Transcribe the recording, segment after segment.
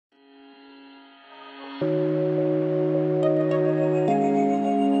So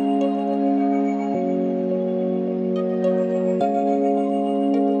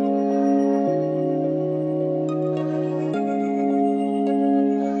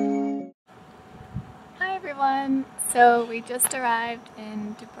we just arrived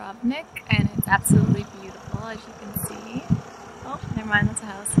in Dubrovnik and it's absolutely beautiful, as you can see. Oh, never mind, that's a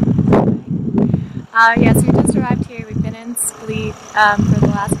house. Yes, we just arrived here. We've been in Split for the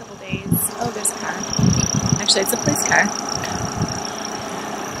last couple days. Oh, there's a car. Actually, it's a police car.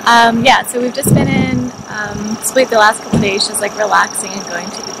 Yeah, so we've just been in Split the last couple days, just like relaxing and going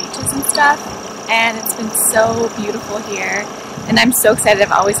to the beaches and stuff. And it's been so beautiful here. And I'm so excited.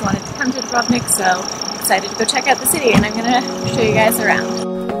 I've always wanted to come to Dubrovnik, so excited to go check out the city, and I'm gonna show you guys around.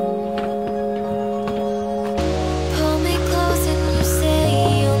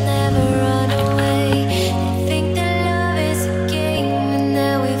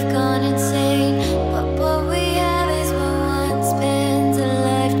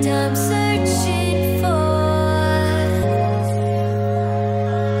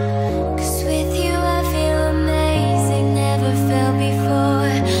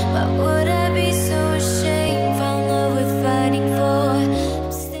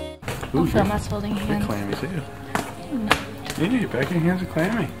 I'm not holding hands. You're clammy too. No. Yeah, your back of your hands are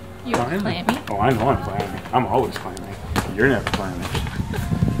clammy. You're clammy? Oh, I know I'm clammy. I'm always clammy. You're never clammy.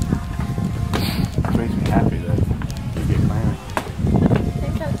 It makes me happy that you get clammy. I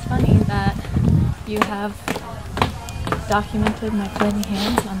think that's funny that you have documented my clammy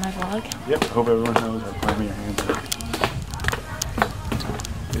hands on my vlog. Yep, I hope everyone knows how clammy your hands are.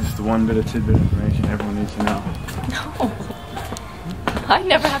 It's the one bit of tidbit information everyone needs to know. No. I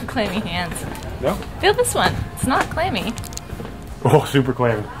never have clammy hands. No? Feel this one. It's not clammy. Oh, super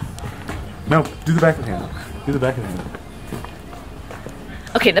clammy. No, do the back of the hand. Do the back of the hand.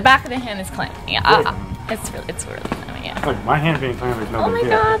 Okay, the back of the hand is clammy. Yeah, it's really clammy, yeah. Look, my hand being clammy is no big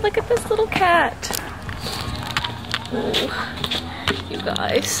deal. Oh my god, look at this little cat. Oh, you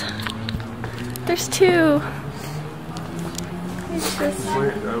guys. There's two. He's just...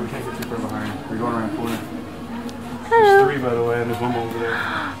 Wait, we can't get too far behind. We're going around the corner. Hello. There's three, by the way, and there's one more over there.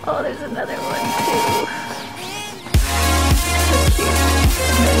 Oh, there's another one too.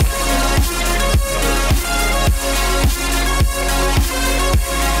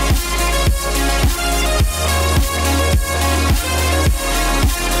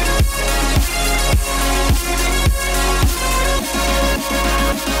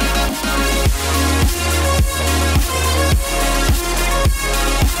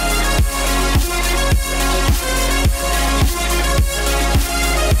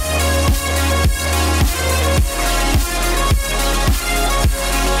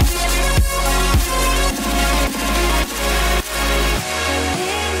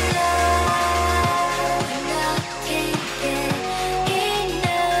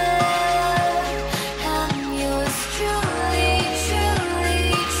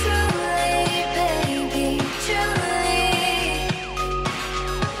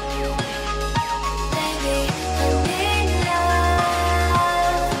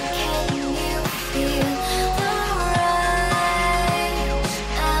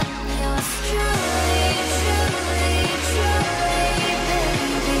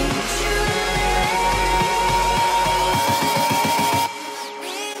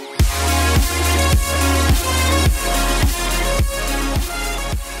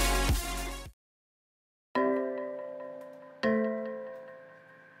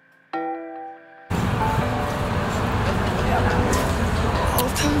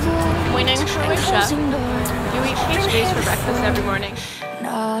 When in Croatia, you eat pastries for breakfast every morning.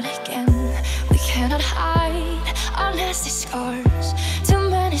 Not again, we cannot hide our nasty scars. Too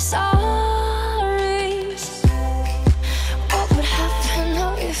many sorries. What would happen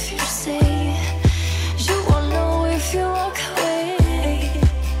now if you say you won't know if you walk away?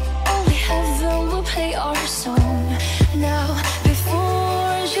 Only heaven will play our song now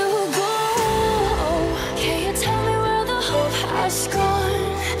before you go. Can you tell me where the hope has gone?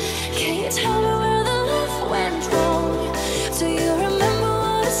 Can you tell me where the love went wrong? Do you remember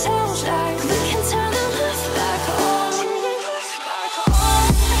what it sounds like? We can turn the love back on.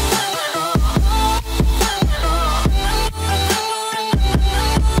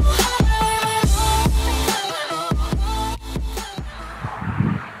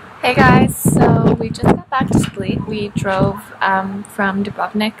 Hey guys, so we just got back to Split. We drove from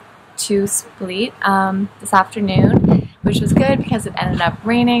Dubrovnik to Split this afternoon, which was good because it ended up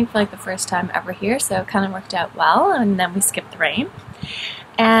raining for like the first time ever here, so it kind of worked out well, and then we skipped the rain.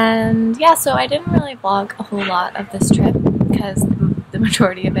 And yeah, so I didn't really vlog a whole lot of this trip because the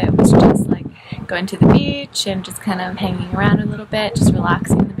majority of it was just like going to the beach and just kind of hanging around a little bit, just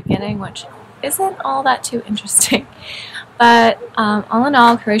relaxing in the beginning, which isn't all that too interesting. But all in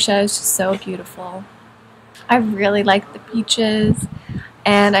all, Croatia is just so beautiful. I really like the beaches,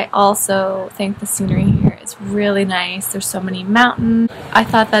 and I also think the scenery here is really nice. There's so many mountains. I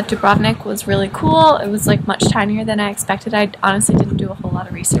thought that Dubrovnik was really cool. It was like much tinier than I expected. I honestly didn't do a whole lot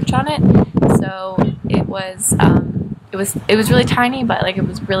of research on it, so it was really tiny, but like it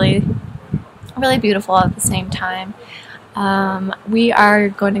was really beautiful at the same time. We are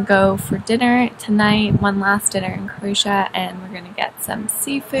going to go for dinner tonight, one last dinner in Croatia, and we're going to get some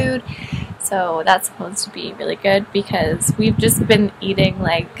seafood. So that's supposed to be really good because we've just been eating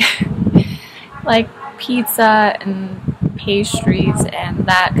like pizza and pastries and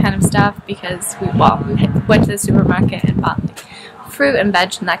that kind of stuff because we went to the supermarket and bought like fruit and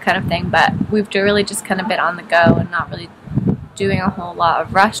veg and that kind of thing, but we've really just kind of been on the go and not really doing a whole lot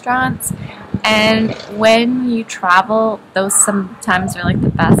of restaurants. And when you travel, those sometimes are like the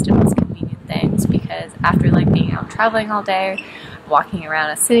best and most convenient things, because after like being out traveling all day, walking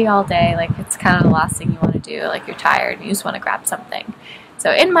around a city all day, like it's kind of the last thing you want to do. Like you're tired and you just want to grab something.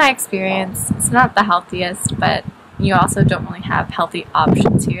 So in my experience, it's not the healthiest, but you also don't really have healthy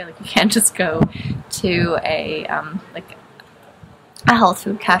options here. Like you can't just go to a health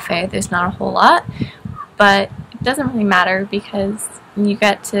food cafe. There's not a whole lot, but it doesn't really matter because you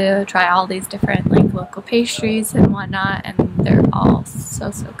get to try all these different like local pastries and whatnot, and they're all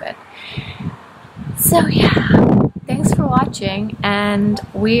so good. So yeah, thanks for watching, and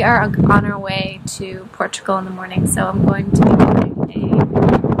we are on our way to Portugal in the morning. So I'm going to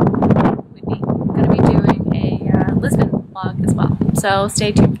be doing a Lisbon vlog as well. So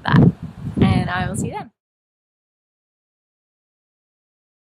stay tuned for that, and I will see you then.